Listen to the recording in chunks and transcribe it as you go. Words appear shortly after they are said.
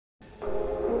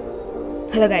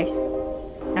Hello guys,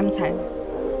 I'm Simon.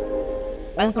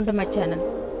 Welcome to my channel,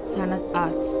 Sanat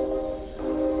Arts.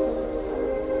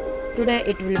 Today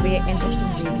it will be an interesting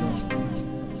video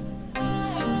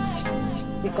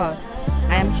because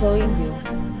I am showing you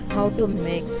how to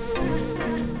make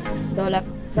dholak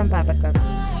from paper cups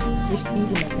with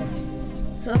easy method.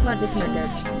 So for this method,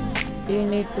 you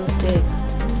need to take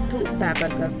 2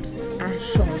 paper cups as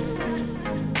shown.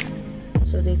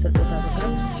 So these are 2 paper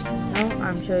cups. Now I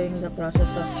am showing the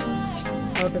process of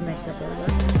how to make the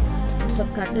dholak. So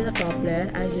cut the top layer,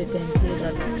 as you can see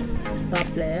the top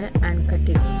layer, and cut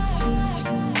it.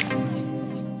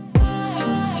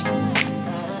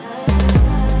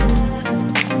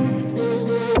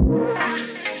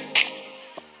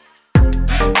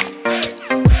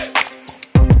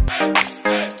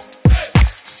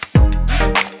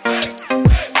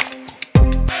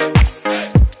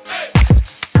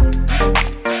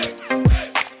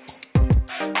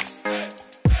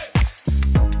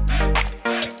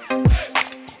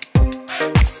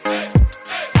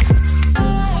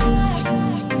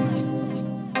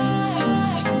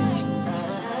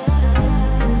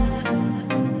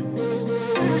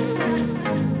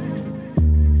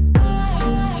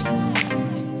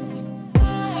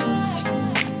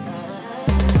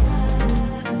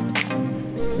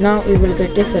 Now we will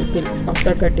get a circle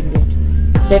after cutting it.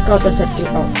 Take out the circle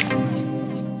out.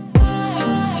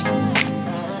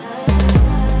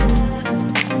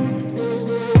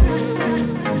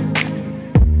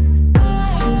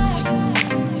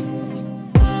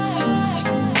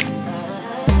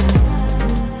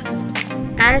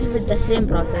 As with the same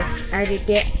process, I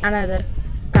did another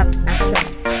cup action.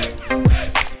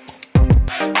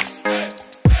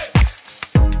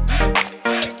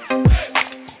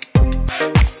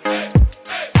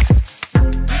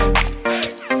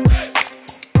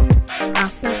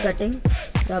 After cutting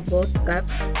the both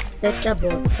cups, take the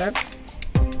both cups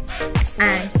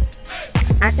and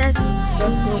attach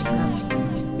those 2 cups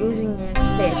using a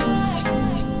tape.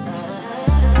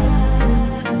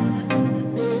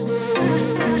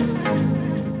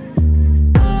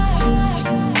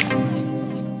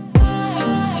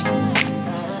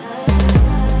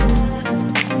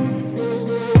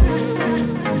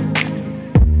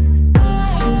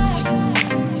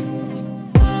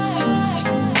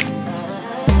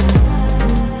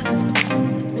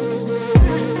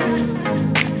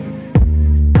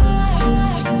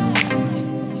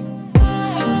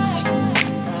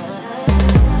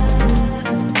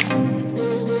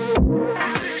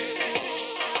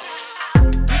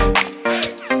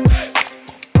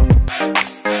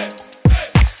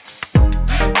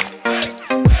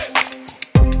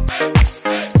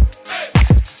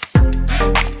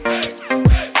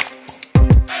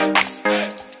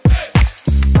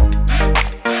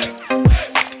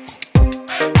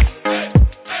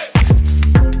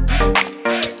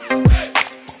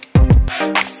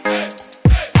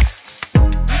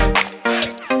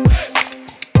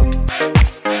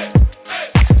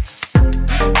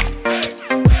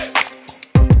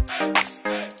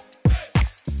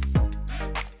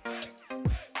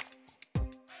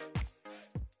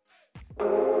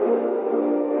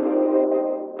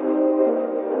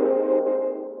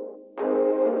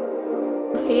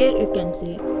 Here you can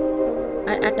see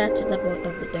I attached the both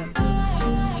of them.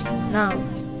 Now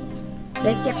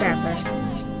take a paper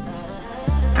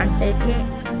and take a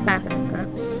paper cup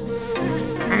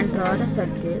and draw the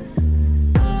circles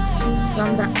from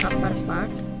the upper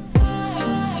part.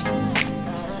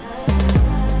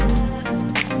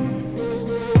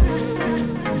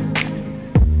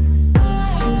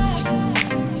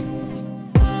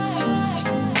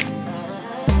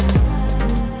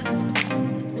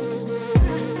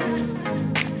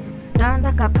 Turn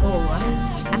the cup over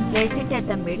and place it at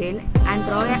the middle and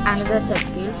draw another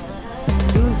circle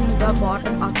using the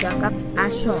bottom of the cup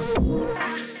as shown.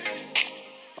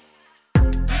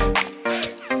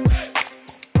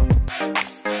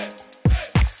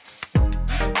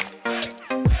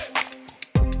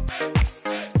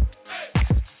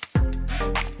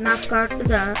 Now cut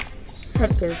the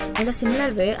circles. In a similar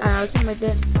way, I also made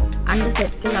another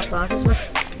circle. The process was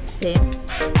same.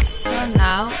 So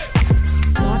now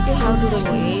what you have to do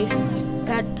is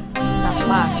cut the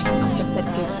part of the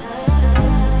circle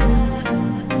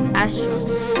as shown.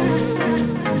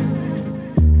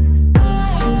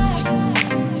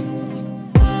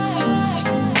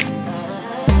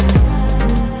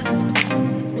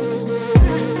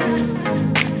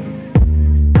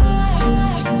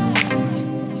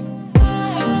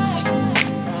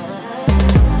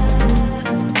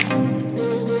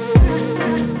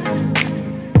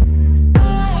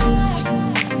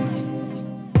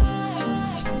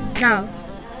 Now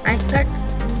I cut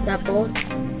the both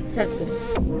circle.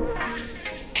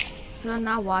 So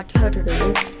now what you have to do is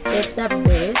take the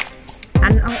base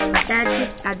and now attach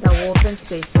it at the open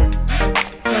spaces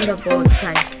from the both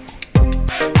sides.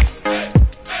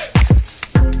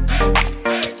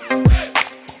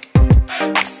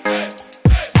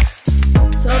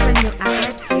 So when you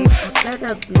attach it, apply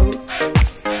the glue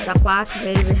the part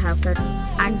where we have cut,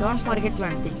 and don't forget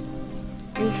one thing.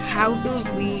 You have to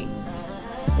be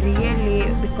really,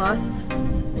 because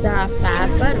the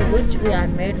paper which we are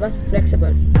made was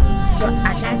flexible, so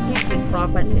attach it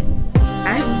properly.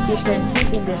 As you can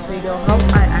see in this video how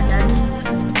I attach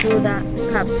to the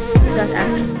cup, because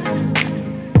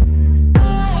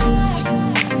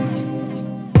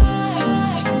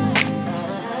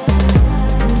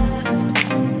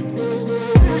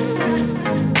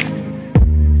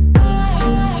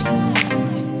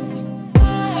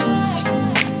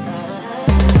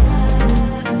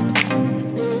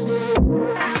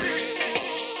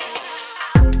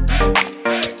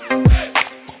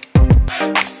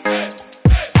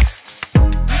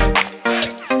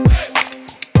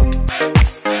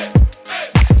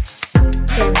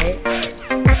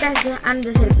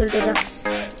another circle to the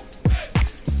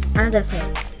another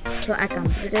side. So I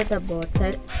completed the both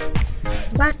side,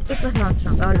 but it was not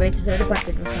strong. Always said, but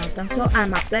it was not strong. So I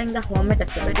am applying the homemade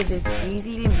texture. It is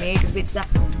easily made with the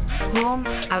home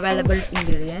available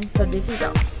ingredients. So this is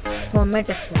the homemade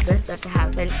texture base that I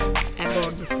have told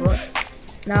about before.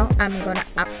 Now I am gonna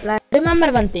apply.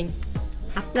 Remember one thing: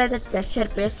 apply the texture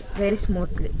paste very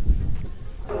smoothly.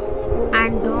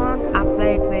 And don't apply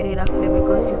it very roughly,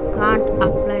 because you can't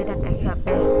apply the texture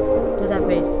paste to the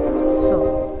base. So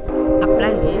apply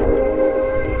it.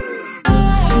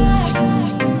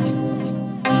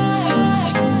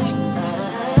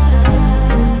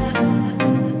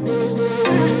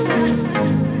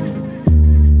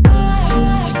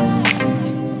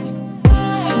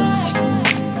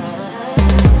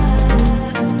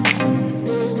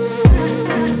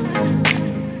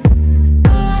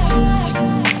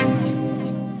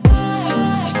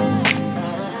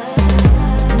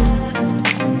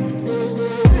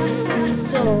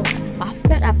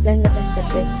 Applying the texture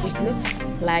paste, it looks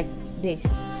like this.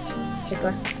 It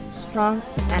was strong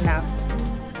enough.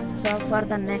 So for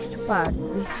the next part,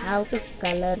 we have to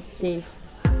color this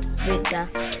with the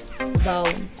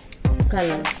brown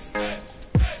color.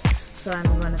 So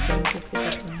I'm gonna paint it with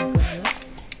the brown color.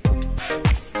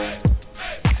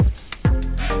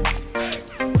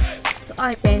 So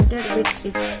I painted with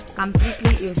it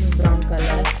completely using brown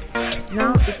color.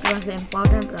 Now it was the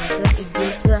important process. It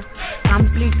gives a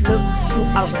complete look to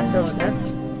our product.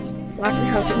 What we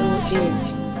have to do is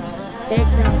take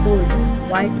the wool,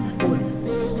 white wool,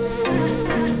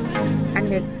 and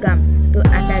a gum to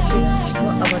attach it to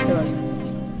our product.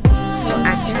 So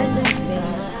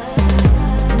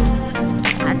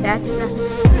attach the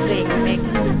string,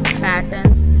 making the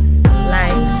patterns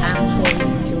like I'm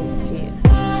showing you here.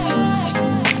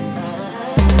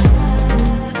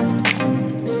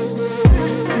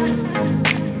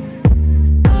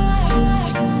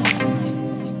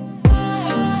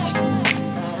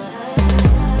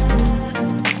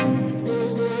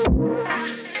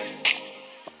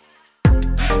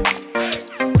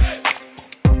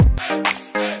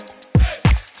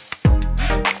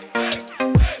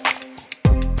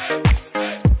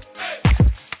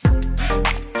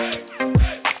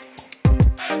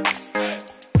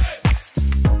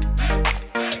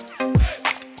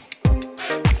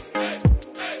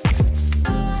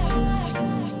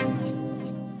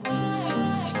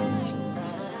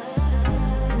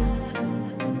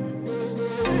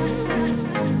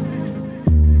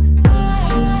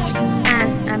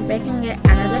 Making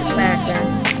another pattern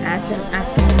as an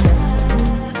after.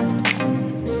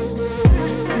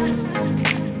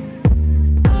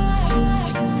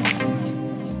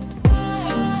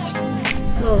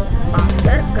 So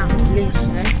after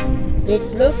completion, it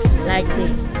looks like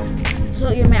this.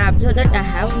 So you may observe that I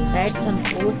have tied some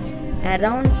wood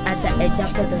around at the edge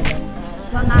of the dholak.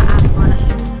 So now I'm gonna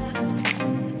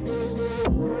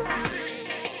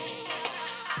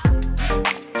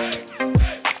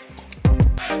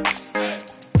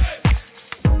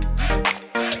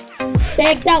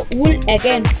take the wool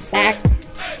again back,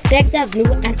 take the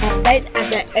glue and apply it at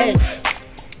the edge.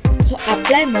 So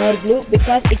apply more glue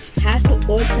because it has to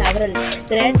hold several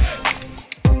threads.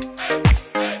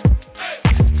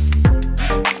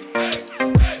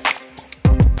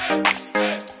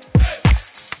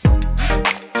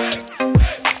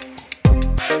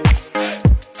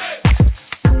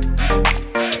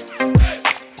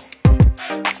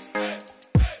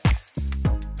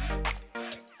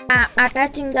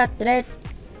 Attaching the thread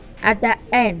at the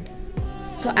end.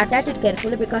 So attach it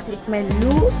carefully because it may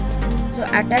loose. So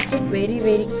attach it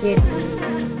very carefully.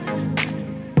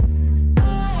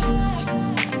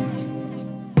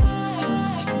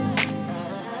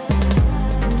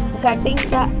 Cutting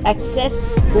the excess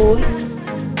wool.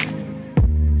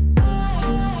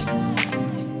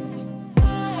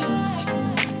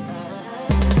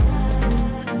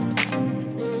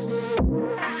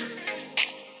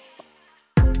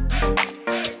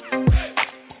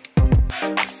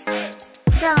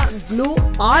 The glue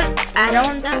all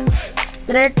around the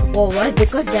thread over,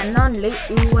 because then only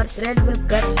your thread will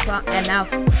get strong enough,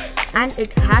 and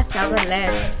it has several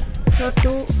layers. So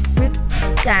to quick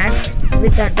stand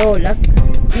with the dholak,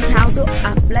 we have to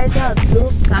apply the glue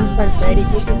compulsory.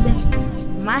 This is the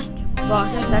must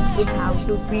process that we have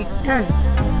to be done.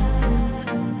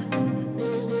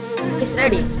 It's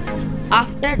ready.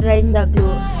 After drying the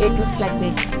glue, it looks like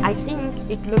this. I think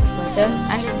it looks better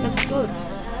and it looks good.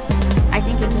 I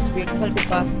think it was beautiful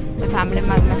because my family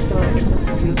members told it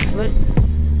was beautiful.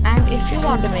 And if you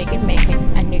want to make it,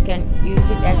 and you can use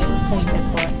it as a home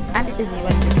decor, and it is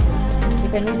even beautiful. You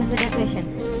can use it as a decoration.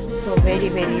 So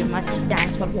very much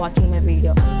thanks for watching my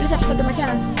video. Please subscribe to my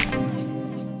channel.